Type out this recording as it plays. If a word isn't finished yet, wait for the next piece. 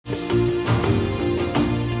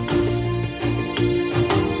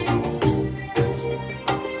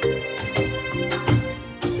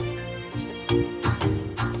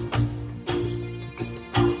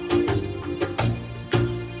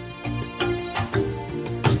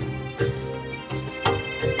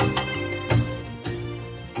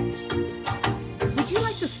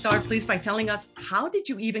start, please, by telling us, how did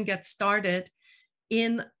you even get started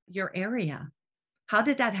in your area? How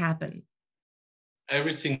did that happen?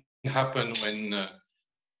 Everything happened when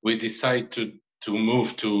we decided to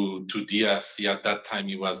move to DRC. At that time,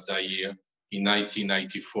 it was Zaire in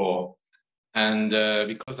 1994. And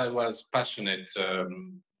because I was passionate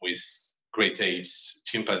with great apes,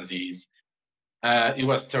 chimpanzees, it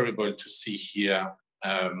was terrible to see here,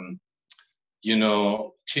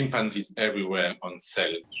 chimpanzees everywhere on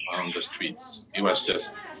sale on the streets. It was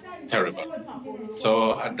just terrible.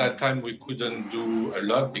 So at that time, we couldn't do a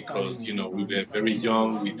lot because, we were very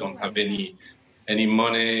young. We don't have any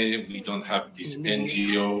money. We don't have this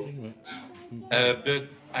NGO. But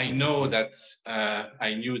I know that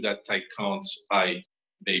I knew that I can't buy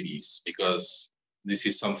babies because this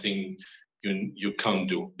is something you can't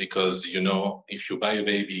do, because, if you buy a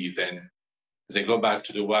baby, then they go back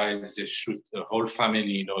to the wild, they shoot the whole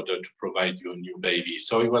family in order to provide you a new baby.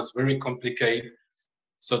 So it was very complicated.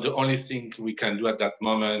 So the only thing we can do at that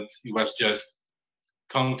moment, it was just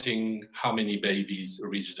counting how many babies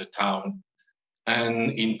reached the town.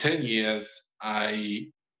 And in 10 years, I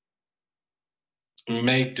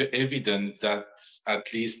made the evidence that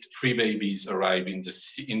at least 3 babies arrive in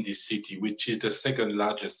this city, which is the second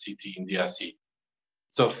largest city in DRC.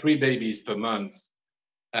 So 3 babies per month.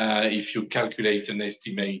 If you calculate an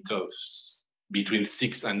estimate of between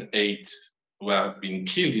 6 and 8 who have been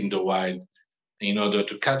killed in the wild in order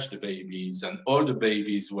to catch the babies, and all the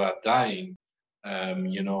babies who are dying,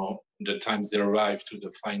 the times they arrive to the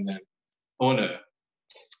final owner,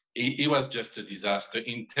 it was just a disaster.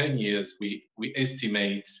 In 10 years, we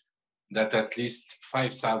estimate that at least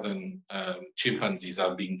 5,000 chimpanzees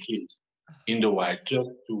are being killed in the wild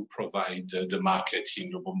just to provide the market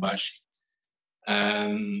in Lubumbashi.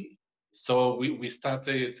 So we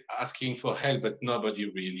started asking for help, but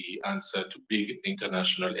nobody really answered to big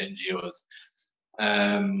international NGOs,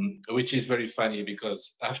 which is very funny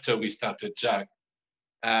because after we started JAG,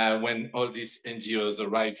 when all these NGOs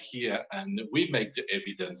arrived here and we make the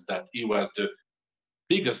evidence that it was the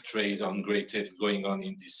biggest trade on great apes going on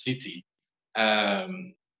in this city,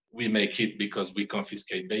 we make it because we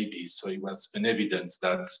confiscate babies. So it was an evidence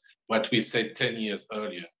that what we said 10 years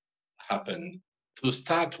earlier happened. To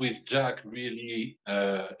start with JAG really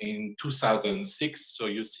in 2006, so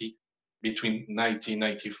you see between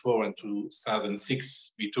 1994 and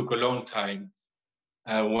 2006, we took a long time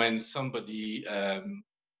when somebody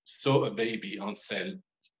saw a baby on sale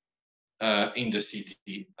in the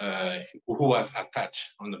city who was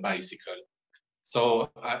attached on a bicycle.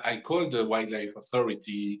 So I called the wildlife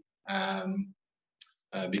authority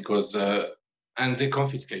because and they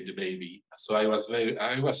confiscate the baby. So I was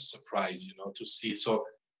surprised, to see. So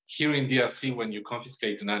here in DRC, when you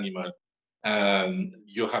confiscate an animal,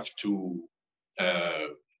 you have to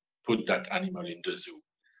put that animal in the zoo.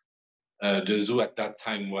 The zoo at that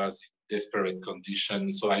time was in desperate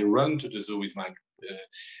condition. So I ran to the zoo with my,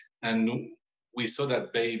 and we saw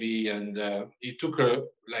that baby, and it took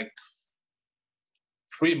like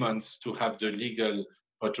 3 months to have the legal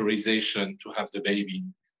authorization to have the baby.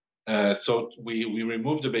 So we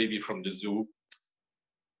removed the baby from the zoo.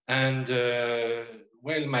 And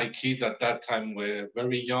well, my kids at that time were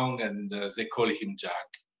very young, and they call him Jack.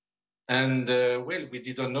 And well, we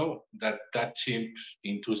didn't know that chimp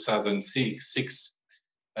in 2006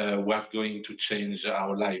 was going to change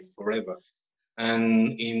our life forever.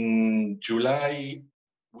 And in July,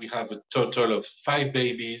 we have a total of 5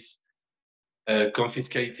 babies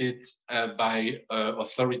confiscated by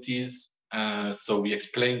authorities. So we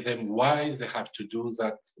explained them why they have to do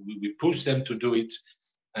that. We push them to do it.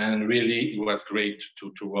 And really, it was great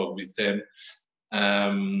to work with them.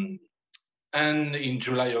 And in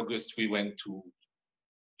July, August, we went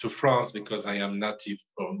to France because I am native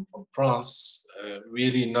from France,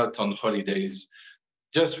 really not on holidays,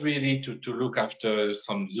 just really to look after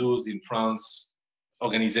some zoos in France,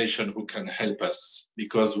 organization who can help us,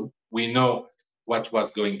 because we know what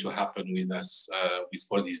was going to happen with us, with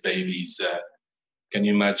all these babies. Can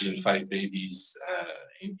you imagine 5 babies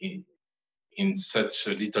in such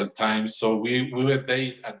a little time? So we were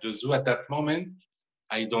based at the zoo at that moment.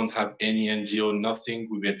 I don't have any NGO, nothing.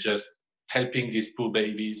 We were just helping these poor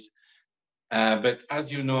babies. But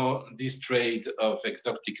as you know, this trade of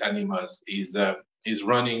exotic animals is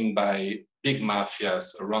running by big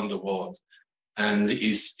mafias around the world, and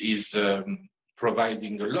is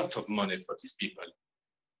providing a lot of money for these people.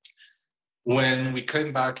 When we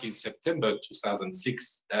came back in September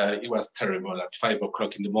 2006, it was terrible. At 5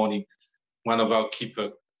 o'clock in the morning, one of our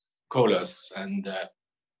keepers called us, and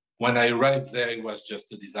when I arrived there, it was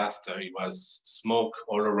just a disaster. It was smoke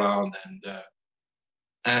all around, and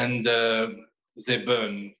and they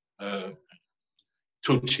burn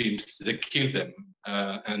 2 chimps, they killed them,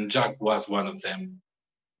 and Jack was one of them.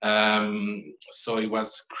 So it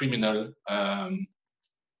was criminal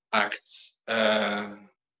acts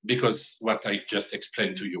because what I just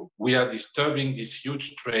explained to you. We are disturbing this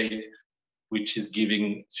huge trade, which is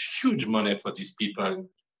giving huge money for these people.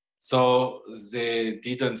 So they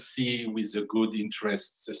didn't see with a good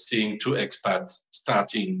interest seeing 2 expats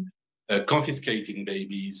starting confiscating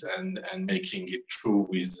babies and making it true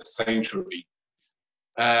with the sanctuary.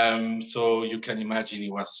 So you can imagine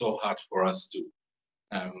it was so hard for us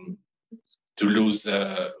to lose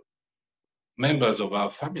members of our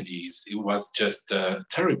families. It was just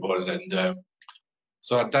terrible. And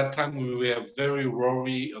so at that time, we were very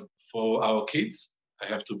worried for our kids. I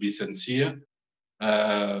have to be sincere,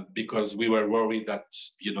 because we were worried that,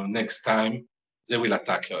 next time they will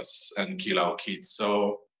attack us and kill our kids.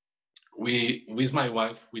 So with my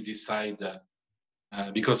wife, we decided,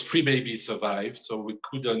 because 3 babies survived, so we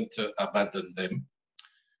couldn't abandon them.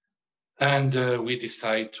 And we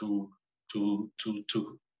decided to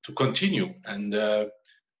continue. And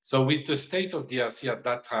so with the state of DRC at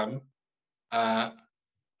that time,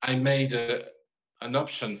 I made an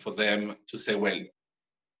option for them to say, well,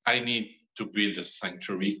 I need to build a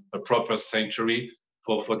sanctuary, a proper sanctuary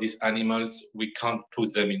for these animals. We can't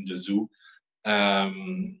put them in the zoo.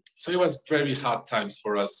 So it was very hard times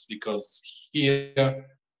for us, because here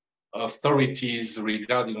authorities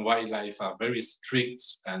regarding wildlife are very strict,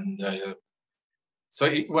 and so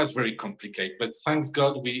it was very complicated. But thanks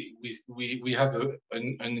God, we have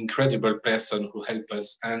an incredible person who helped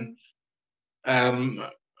us. And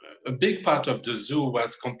a big part of the zoo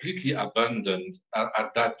was completely abandoned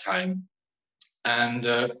at that time. And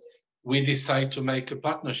we decided to make a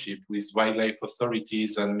partnership with wildlife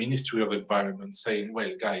authorities and Ministry of Environment, saying,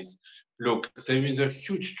 well, guys, look, there is a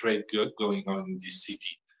huge trade going on in this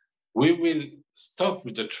city. We will stop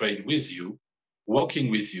with the trade with you, working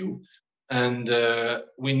with you, and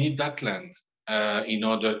we need that land in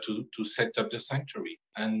order to set up the sanctuary.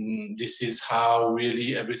 And this is how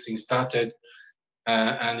really everything started.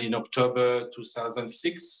 And in October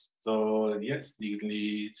 2006, so yes,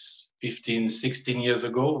 nearly 15, 16 years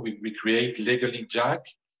ago, we create Legally Jack.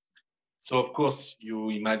 So of course,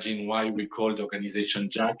 you imagine why we called the organization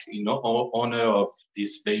Jack, in honor of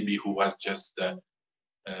this baby who was just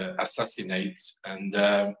assassinated. And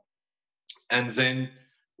then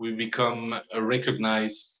we become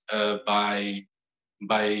recognized by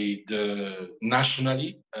the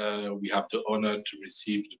nationally. We have the honor to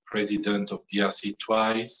receive the president of DRC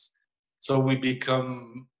twice. So we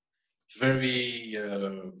become very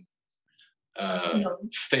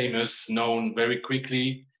famous, known very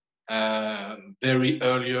quickly. Very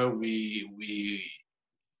earlier, we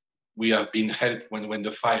have been helped when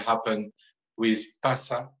the fire happened with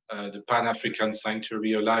PASA, the Pan-African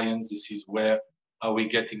Sanctuary Alliance. This is where we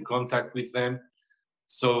get in contact with them.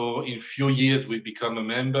 So in a few years, we become a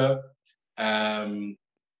member.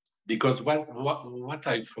 Because what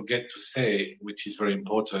I forget to say, which is very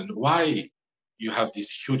important, why you have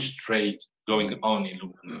this huge trade going on in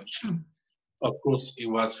Lubumbashi. Of course, it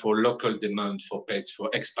was for local demand for pets, for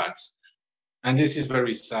expats. And this is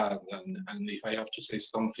very sad. And if I have to say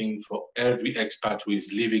something for every expat who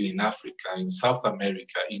is living in Africa, in South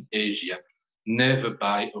America, in Asia, never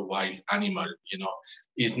buy a wild animal.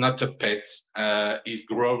 Is not a pet, is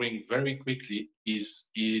growing very quickly,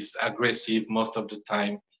 is aggressive most of the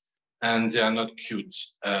time, and they are not cute.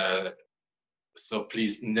 So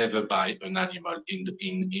please never buy an animal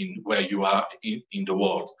in where you are in the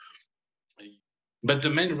world. But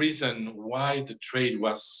the main reason why the trade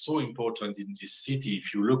was so important in this city,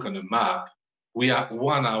 if you look on a map, we are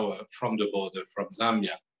 1 hour from the border, from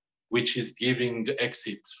Zambia, which is giving the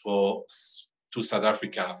exit to South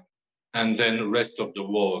Africa, and then the rest of the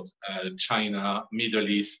world, China, Middle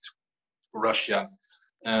East, Russia.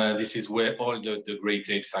 This is where all the great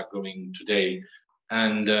apes are going today.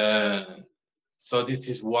 And so this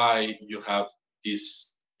is why you have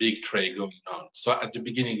this big trade going on. So at the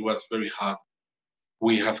beginning, it was very hard.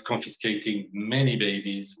 We have confiscating many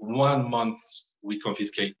babies. 1 month, we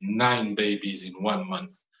confiscate 9 babies in 1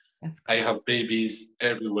 month. I have babies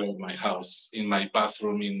everywhere in my house, in my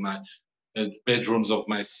bathroom, in my bedrooms of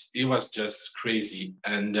my, it was just crazy.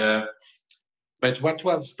 And, but what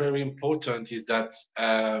was very important is that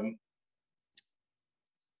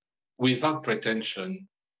without pretension,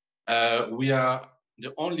 we are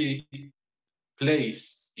the only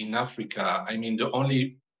place in Africa, the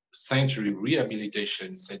only sanctuary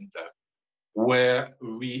rehabilitation center where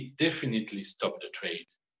we definitely stop the trade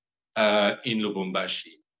in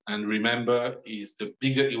Lubumbashi. And remember,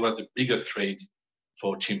 it was the biggest trade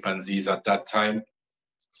for chimpanzees at that time.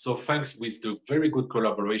 So thanks with the very good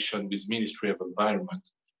collaboration with Ministry of Environment,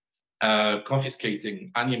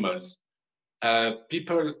 confiscating animals,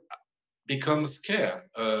 people became scared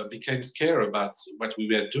about what we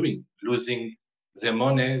were doing, losing their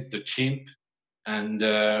money, the chimp, and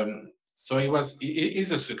so it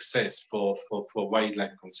is a success for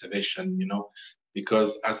wildlife conservation,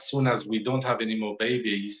 because as soon as we don't have any more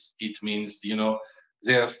babies, it means,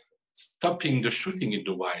 they're stopping the shooting in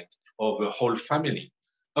the wild of the whole family.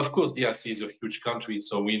 Of course, DRC is a huge country,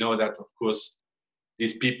 so we know that, of course,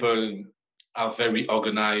 these people are very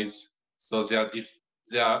organized, so they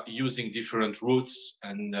are using different routes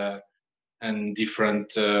and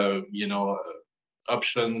different,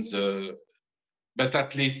 options. But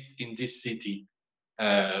at least in this city,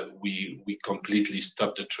 we completely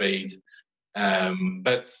stopped the trade.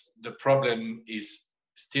 But the problem is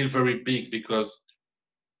still very big because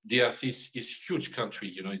DRC is huge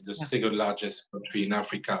country. It's the second largest country in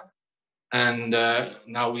Africa. And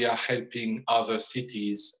now we are helping other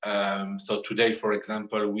cities. So today, for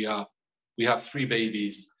example, we have 3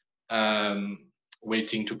 babies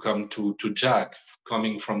waiting to come to Jack,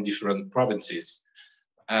 coming from different provinces.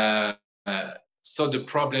 So the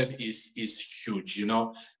problem is huge.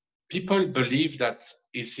 People believe that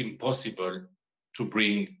it's impossible to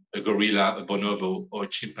bring a gorilla, a bonobo, or a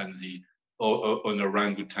chimpanzee, or an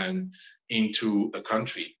orangutan into a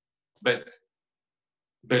country. But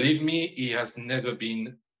believe me, it has never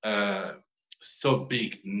been so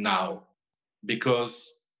big now,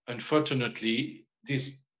 because unfortunately,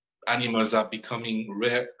 these animals are becoming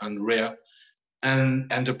rare and rare, and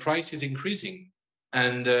the price is increasing.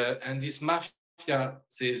 And this mafia,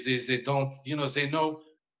 they don't, they know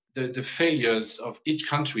the failures of each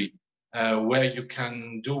country where you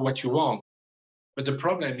can do what you want. But the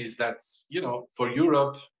problem is that, for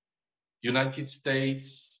Europe, United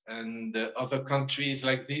States, and other countries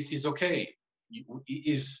like this is okay.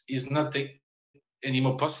 Is not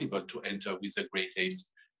anymore possible to enter with the great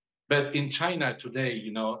apes. But in China today,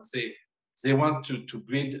 they want to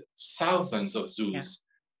build thousands of zoos.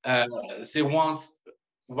 Yeah. They want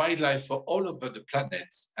wildlife for all over the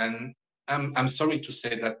planet. And I'm sorry to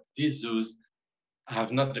say that these zoos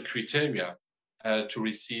have not the criteria to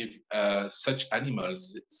receive such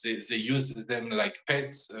animals. They use them like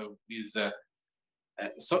pets so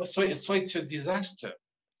it's a disaster.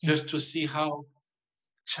 Just to see how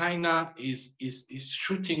China is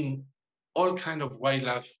shooting all kind of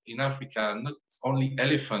wildlife in Africa, not only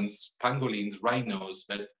elephants, pangolins, rhinos,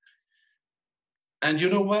 and you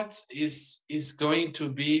know what is going to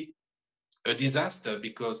be a disaster,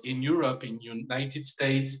 because in Europe, in United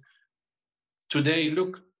States, today,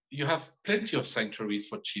 look, you have plenty of sanctuaries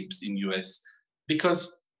for chimps in US,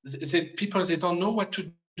 because people, they don't know what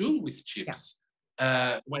to do with chimps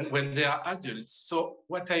when they are adults. So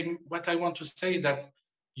what I want to say that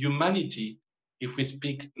humanity, if we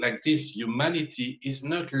speak like this, humanity is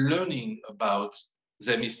not learning about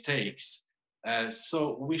their mistakes.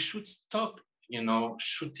 So we should stop,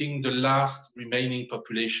 shooting the last remaining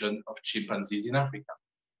population of chimpanzees in Africa.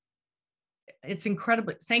 It's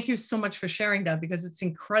incredibly, thank you so much for sharing that, because it's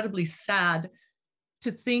incredibly sad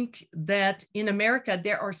to think that in America,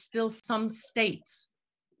 there are still some states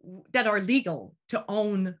that are legal to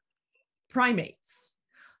own primates.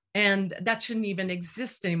 And that shouldn't even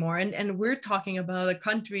exist anymore. And we're talking about a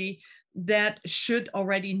country that should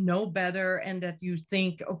already know better, and that you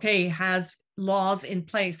think, okay, has laws in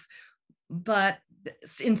place. But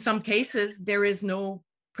in some cases, there is no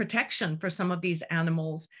protection for some of these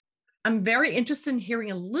animals. I'm very interested in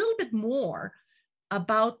hearing a little bit more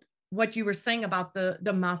about what you were saying about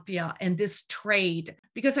the mafia and this trade,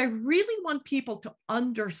 because I really want people to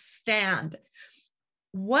understand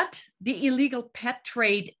what the illegal pet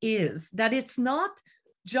trade is, that it's not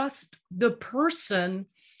just the person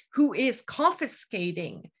who is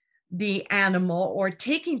confiscating the animal or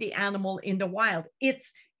taking the animal in the wild.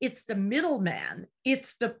 It's the middleman.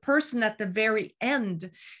 It's the person at the very end.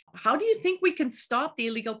 How do you think we can stop the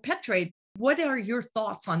illegal pet trade? What are your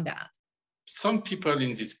thoughts on that? Some people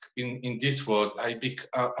in this world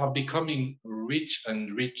are becoming rich,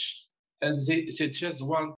 and they just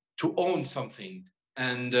want to own something.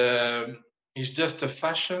 And it's just a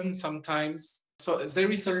fashion sometimes. So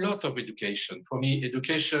there is a lot of education. For me,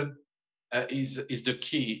 education is the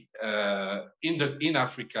key in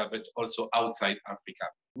Africa, but also outside Africa.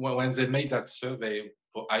 When they made that survey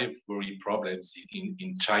for ivory problems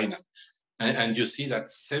in China, and you see that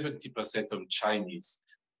 70% of Chinese,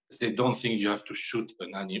 they don't think you have to shoot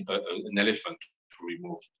an elephant to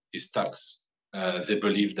remove his tusks. They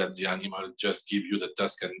believe that the animal just give you the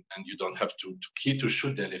tusk and you don't have to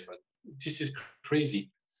shoot the elephant. This is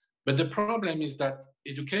crazy. But the problem is that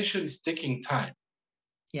education is taking time,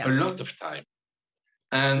 a lot of time,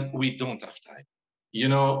 and we don't have time. You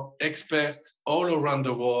know, experts all around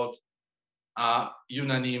the world are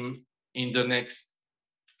unanimous in the next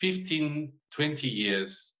 15, 20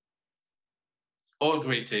 years, all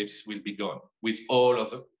great apes will be gone with all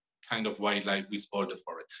of the kind of wildlife, with all the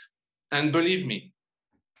forest. And believe me,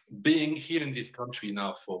 being here in this country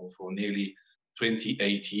now for nearly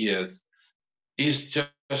 28 years is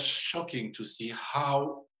just shocking to see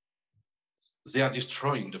how they are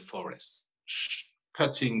destroying the forests,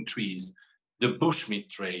 cutting trees, the bushmeat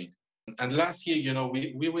trade. And last year, you know,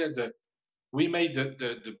 we made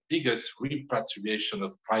the biggest repatriation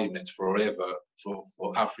of primates forever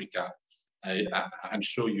for Africa. I'm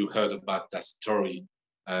sure you heard about that story.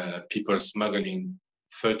 People smuggling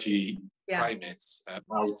 30 primates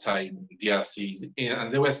outside DRCs, and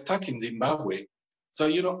they were stuck in Zimbabwe. So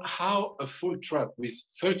you know how a full truck with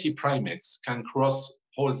 30 primates can cross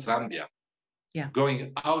whole Zambia,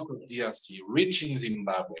 going out of DRC, reaching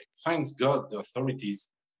Zimbabwe. Thanks God the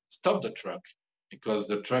authorities stopped the truck because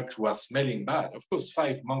the truck was smelling bad. Of course,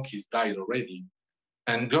 5 monkeys died already,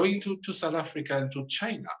 and going to South Africa and to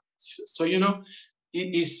China. So you know,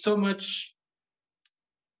 it is so much.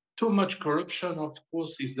 Too much corruption, of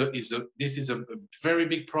course, this is a very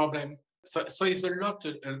big problem. So it's a lot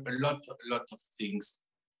of things.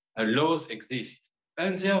 Laws exist,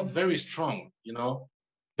 and they are very strong, you know.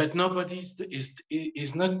 But nobody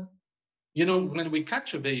is not, you know. When we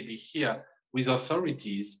catch a baby here with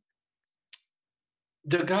authorities,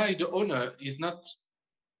 the owner, is not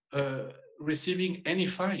receiving any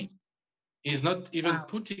fine. He's not even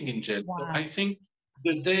putting in jail. Wow. I think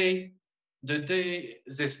the day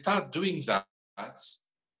they start doing that,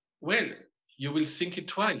 well, you will think it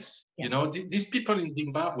twice. Yes. You know, these people in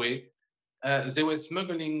Zimbabwe, they were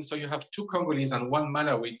smuggling. So you have 2 Congolese and 1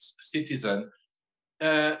 Malawi citizen.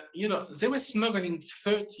 You know, they were smuggling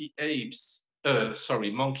 30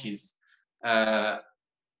 monkeys, and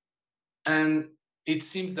it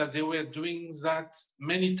seems that they were doing that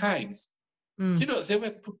many times. You know, they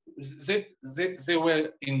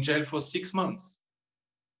were in jail for 6 months,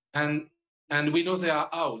 and we know they are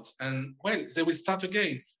out, and well, they will start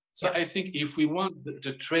again. So I think if we want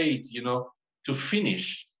the trade, you know, to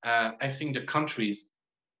finish, I think the countries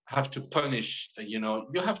have to punish. You know,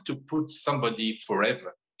 you have to put somebody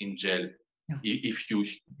forever in jail if you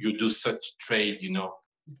do such trade. You know,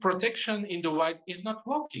 protection in the wild is not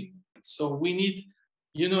working. So we need,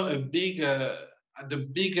 you know, a big at the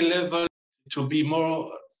big level to be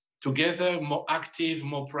more together, more active,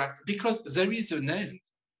 more practical, because there is an end.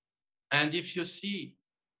 And if you see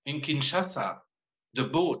in Kinshasa, the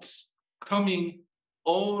boats coming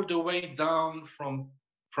all the way down from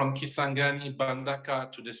Kisangani,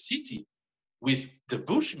 Bandaka to the city with the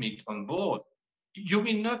bushmeat on board, you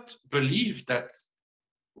will not believe that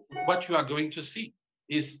what you are going to see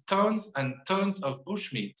is tons and tons of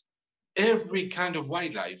bushmeat, every kind of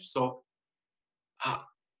wildlife. So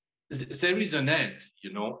there is an end,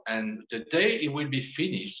 you know, and the day it will be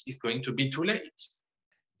finished is going to be too late.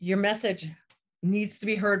 Your message needs to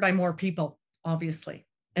be heard by more people, obviously.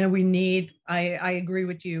 And we need, I agree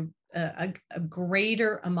with you, a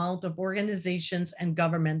greater amount of organizations and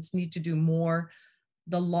governments need to do more.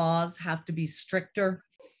 The laws have to be stricter.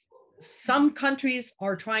 Some countries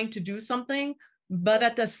are trying to do something, but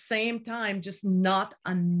at the same time, just not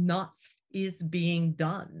enough is being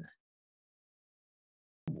done.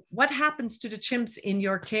 What happens to the chimps in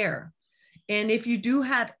your care? And if you do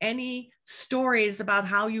have any stories about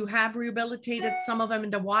how you have rehabilitated some of them in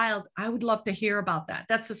the wild, I would love to hear about that.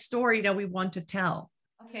 That's a story that we want to tell.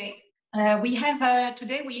 Okay. We have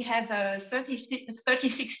today we have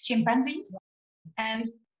 36 chimpanzees and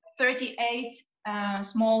 38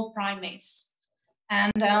 small primates.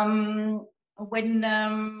 And when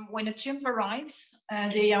a chimp arrives,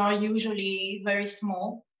 they are usually very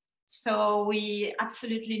small. So we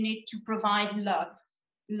absolutely need to provide love.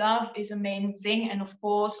 Love is a main thing, and of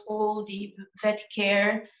course, all the vet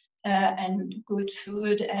care and good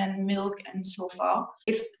food and milk and so far.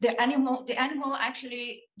 If the animal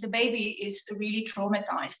actually, the baby is really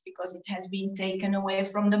traumatized because it has been taken away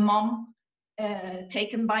from the mom,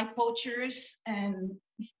 taken by poachers, and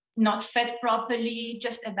not fed properly,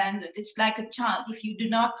 just abandoned. It's like a child. If you do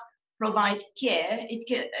not provide care,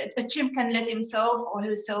 a chimp can let himself or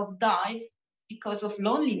herself die because of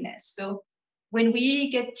loneliness. So when we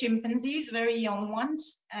get chimpanzees, very young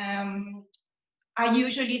ones, I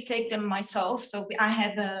usually take them myself. So we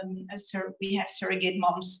have surrogate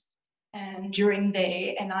moms and during the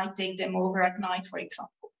day, and I take them over at night, for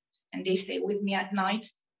example, and they stay with me at night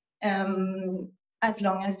as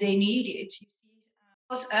long as they need it.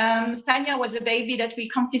 Sanya was a baby that we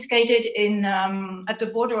confiscated in at the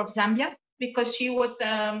border of Zambia because she was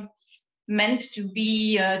meant to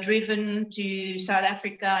be driven to South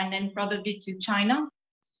Africa and then probably to China.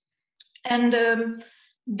 And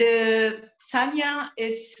the Sanya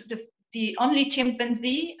is the only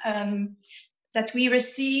chimpanzee that we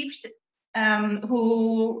received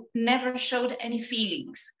who never showed any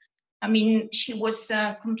feelings. I mean, she was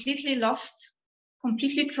completely lost,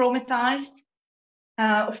 completely traumatized.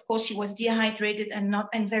 Of course, she was dehydrated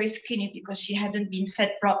and very skinny because she hadn't been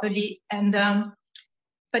fed properly. And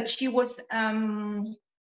but she was,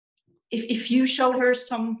 if you showed her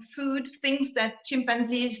some food, things that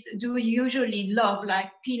chimpanzees do usually love, like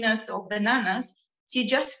peanuts or bananas, she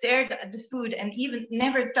just stared at the food and even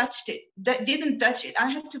never touched it. Didn't touch it. I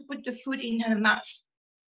had to put the food in her mouth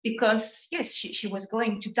because yes, she was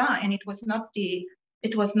going to die, and it was not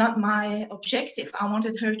my objective. I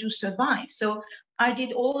wanted her to survive. So I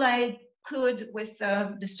did all I could with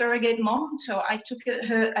the surrogate mom. So I took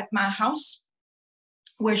her at my house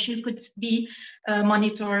where she could be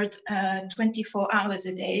monitored 24 hours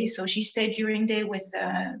a day. So she stayed during the day with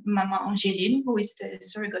Mama Angeline, who is the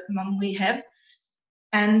surrogate mom we have.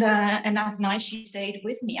 And at night she stayed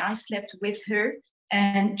with me. I slept with her,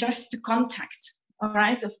 and just the contact. All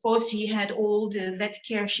right. Of course, she had all the vet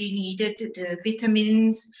care she needed, the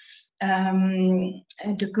vitamins,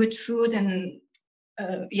 the good food, and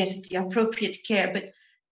yes, the appropriate care. But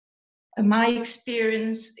my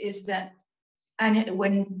experience is that, and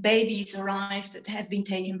when babies arrive that have been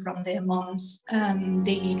taken from their moms,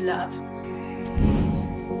 they need love.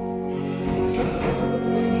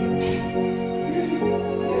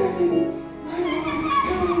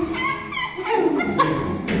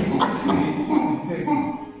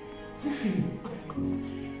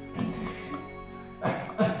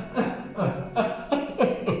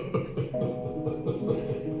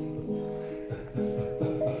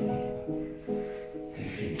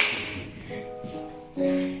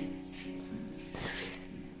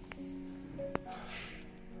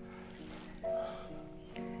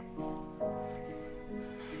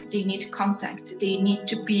 They need contact. They need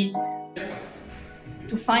to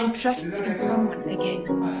find trust in someone again.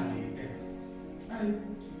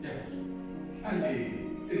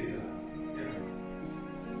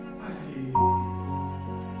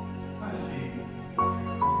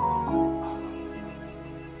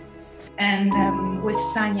 And with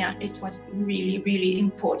Sanya, it was really, really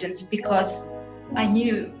important because I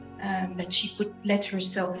knew that she could let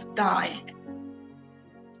herself die.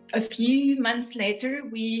 A few months later,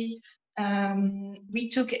 we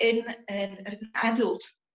took in an adult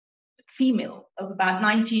female of about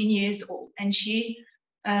 19 years old, and she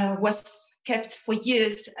was kept for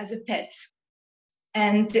years as a pet.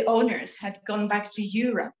 And the owners had gone back to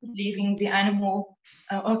Europe, leaving the animal,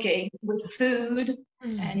 with food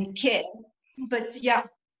and care. But yeah,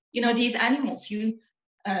 you know, these animals, you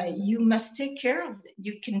must take care of them.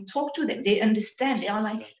 You can talk to them. They understand.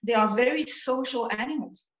 They are very social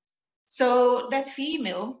animals. So that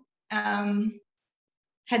female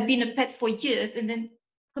had been a pet for years and then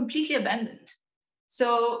completely abandoned.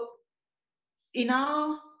 So in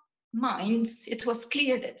our minds, it was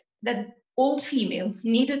clear that old female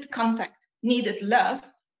needed contact, needed love,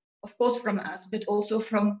 of course from us, but also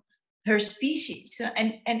from her species.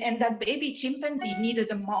 And that baby chimpanzee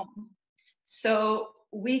needed a mom. So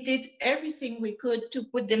we did everything we could to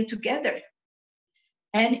put them together.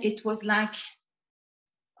 And it was like,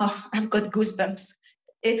 oh, I've got goosebumps.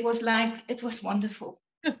 It was wonderful.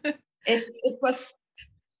 It was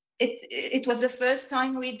the first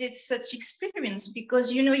time we did such experience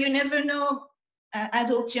because, you know, you never know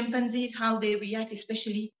adult chimpanzees, how they react,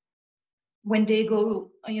 especially when they go,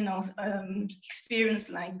 you know, experience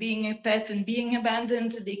like being a pet and being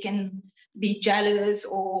abandoned. They can be jealous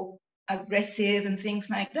or aggressive and things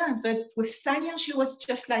like that. But with Sanya, she was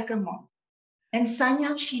just like a mom. And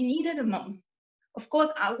Sanya, she needed a mom. Of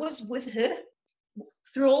course, I was with her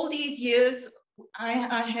through all these years. I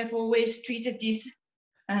have always treated these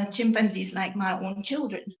chimpanzees like my own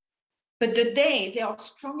children. But the day they are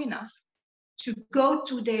strong enough to go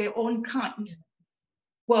to their own kind,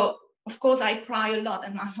 well, of course, I cry a lot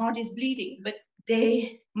and my heart is bleeding, but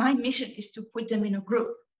my mission is to put them in a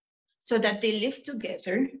group so that they live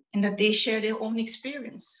together and that they share their own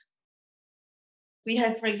experience. We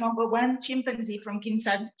have, for example, one chimpanzee from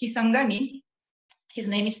Kisangani. His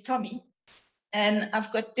name is Tommy. And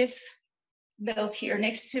I've got this belt here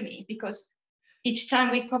next to me because each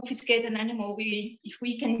time we confiscate an animal, if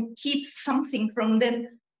we can keep something from them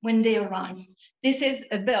when they arrive. This is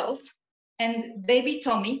a belt, and baby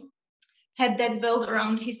Tommy had that belt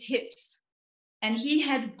around his hips, and he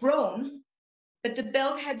had grown, but the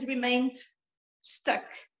belt had remained stuck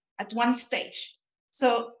at one stage.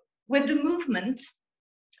 So with the movement,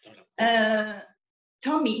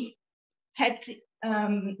 Tommy had,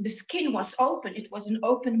 the skin was open. It was an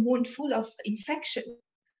open wound full of infection.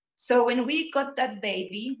 So when we got that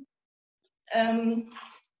baby,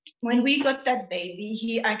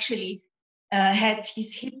 he actually had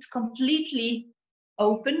his hips completely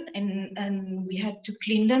open, and we had to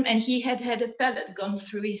clean them. And he had a pellet gone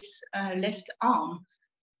through his left arm,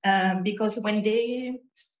 because when they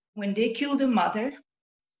kill the mother,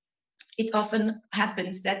 it often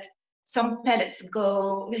happens that some pellets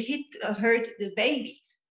hurt the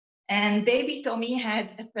babies. And baby Tommy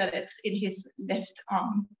had a pellet in his left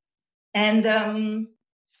arm. And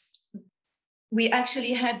we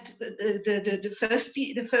actually had the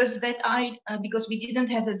first vet because we didn't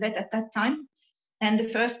have a vet at that time. And the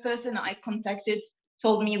first person I contacted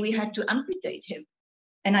told me we had to amputate him.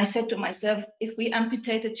 And I said to myself, if we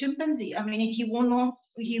amputate a chimpanzee, I mean, he will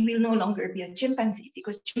no longer be a chimpanzee,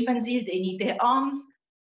 because chimpanzees, they need their arms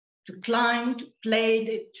to climb, to play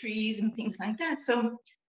the trees and things like that. So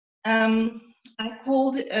I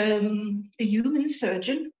called a human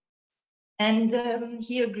surgeon, and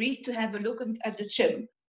he agreed to have a look at the chimp.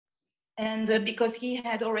 And because he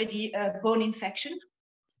had already a bone infection,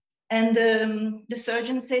 and the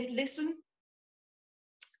surgeon said, listen,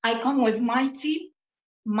 I come with my team,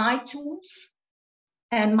 my tools,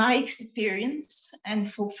 and my experience,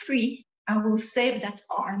 and for free, I will save that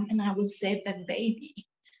arm and I will save that baby.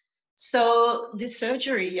 So the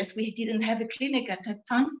surgery, yes, we didn't have a clinic at that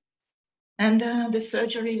time, and the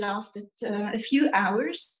surgery lasted a few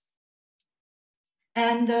hours,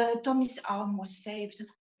 and Tommy's arm was saved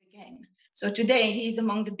again. So today he's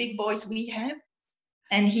among the big boys we have,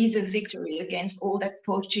 and he's a victory against all that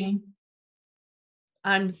poaching.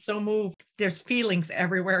 I'm so moved. There's feelings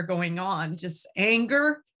everywhere going on, just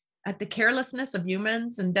anger at the carelessness of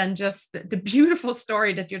humans, and then just the beautiful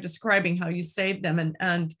story that you're describing, how you saved them.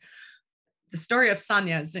 And the story of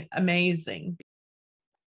Sonia is amazing.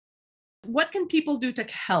 What can people do to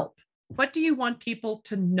help? What do you want people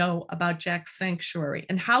to know about Jack's Sanctuary,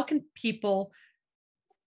 and how can people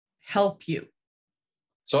help you?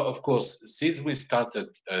 So, of course, since we started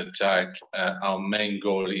Jack, our main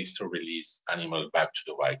goal is to release animals back to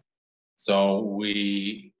the wild. So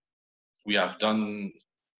we have done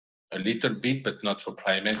a little bit, but not for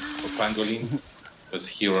primates, for pangolins, because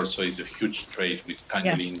here also is a huge trade with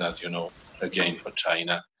pangolins, as you know, again for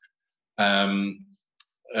China.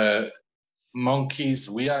 Monkeys,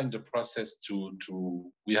 we are in the process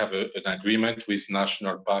we have an agreement with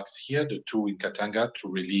national parks here, the two in Katanga, to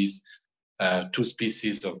release 2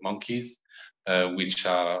 species of monkeys, which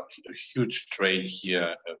are a huge trade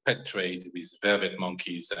here, a pet trade with velvet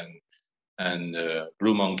monkeys and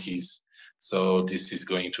blue monkeys. So this is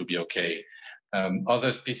going to be okay.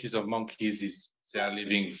 Other species of monkeys, they are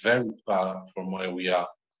living very far from where we are.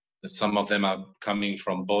 Some of them are coming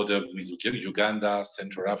from border with Uganda,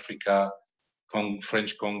 Central Africa,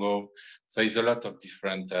 French Congo. So it's a lot of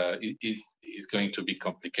different, it's going to be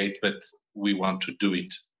complicated, but we want to do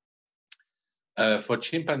it. For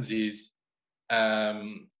chimpanzees,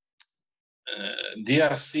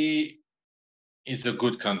 DRC is a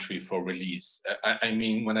good country for release. I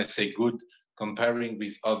mean, when I say good, comparing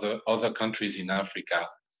with other countries in Africa,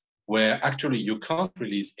 where actually you can't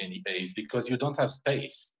release any apes because you don't have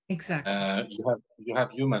space. Exactly. You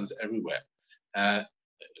have humans everywhere.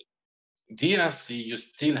 DRC, you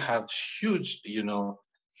still have huge,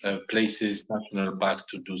 places, national parks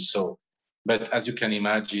to do so. But as you can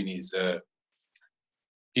imagine, is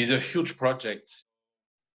a huge project.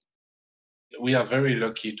 We are very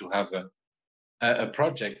lucky to have a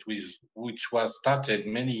project which was started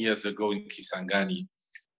many years ago in Kisangani.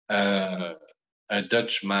 A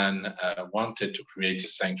Dutch man wanted to create a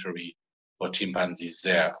sanctuary for chimpanzees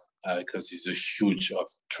there because it's a huge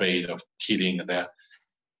trade of killing there.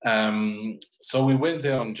 So we went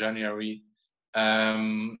there in January.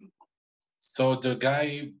 So the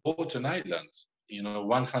guy bought an island,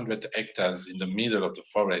 100 hectares in the middle of the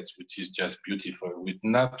forest, which is just beautiful, with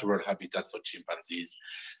natural habitat for chimpanzees.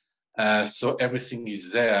 So everything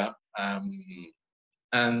is there.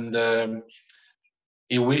 And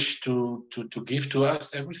he wished to give to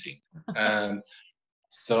us everything.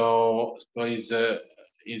 So is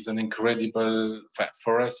an incredible,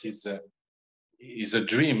 for us, is a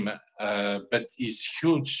dream, but it's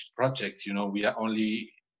huge project. We are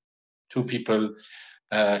only two people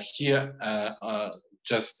here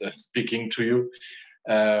just speaking to you.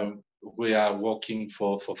 We are working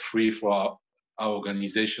for free for our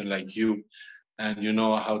organization like you, and you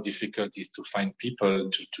know how difficult it is to find people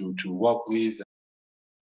to work with.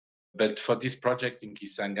 But for this project in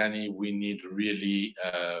Kisangani, we need really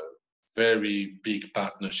very big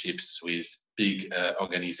partnerships with big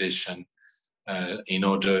organizations in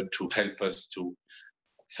order to help us to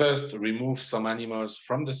first remove some animals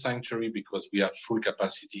from the sanctuary because we have full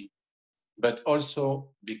capacity, but also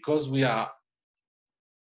because we are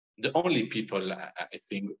the only people, I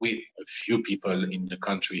think, a few people in the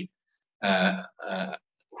country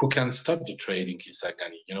who can stop the trade in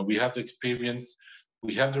Kisangani. You know, we have the experience,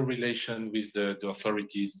 we have the relation with the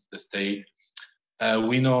authorities, the state.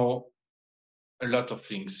 We know a lot of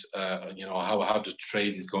things, you know, how the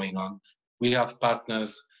trade is going on. We have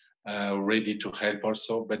partners ready to help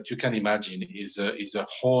also, but you can imagine is a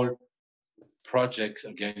whole project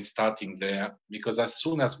again starting there, because as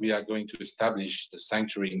soon as we are going to establish the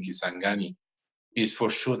sanctuary in Kisangani, is for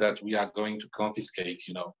sure that we are going to confiscate,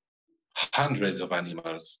 you know, hundreds of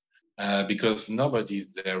animals because nobody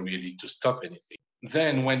is there really to stop anything.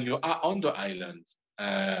 Then when you are on the island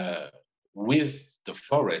with the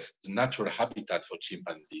forest, the natural habitat for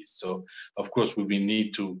chimpanzees, so of course we will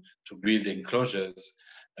need to build enclosures,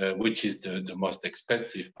 which is the most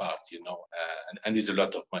expensive part, you know, and is a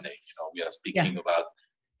lot of money. You know, we are speaking about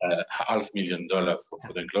 $500,000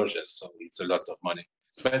 for the enclosures, so it's a lot of money.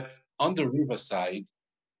 But on the riverside,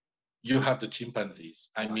 you have the chimpanzees.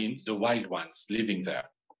 I mean, the wild ones living there.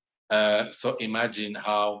 So imagine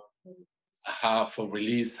how for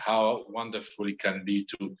release, how wonderful it can be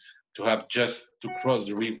to have just to cross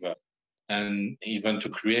the river and even to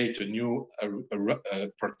create a new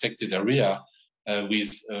protected area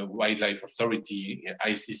with Wildlife Authority,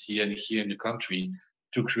 ICC, and here in the country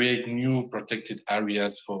to create new protected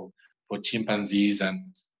areas for chimpanzees,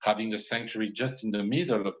 and having the sanctuary just in the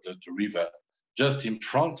middle of the river, just in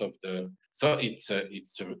front of the. So it's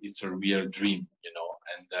a real dream, you know,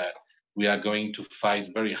 and we are going to fight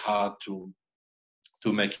very hard to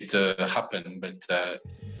make it happen, but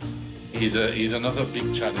is another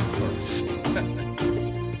big challenge for us.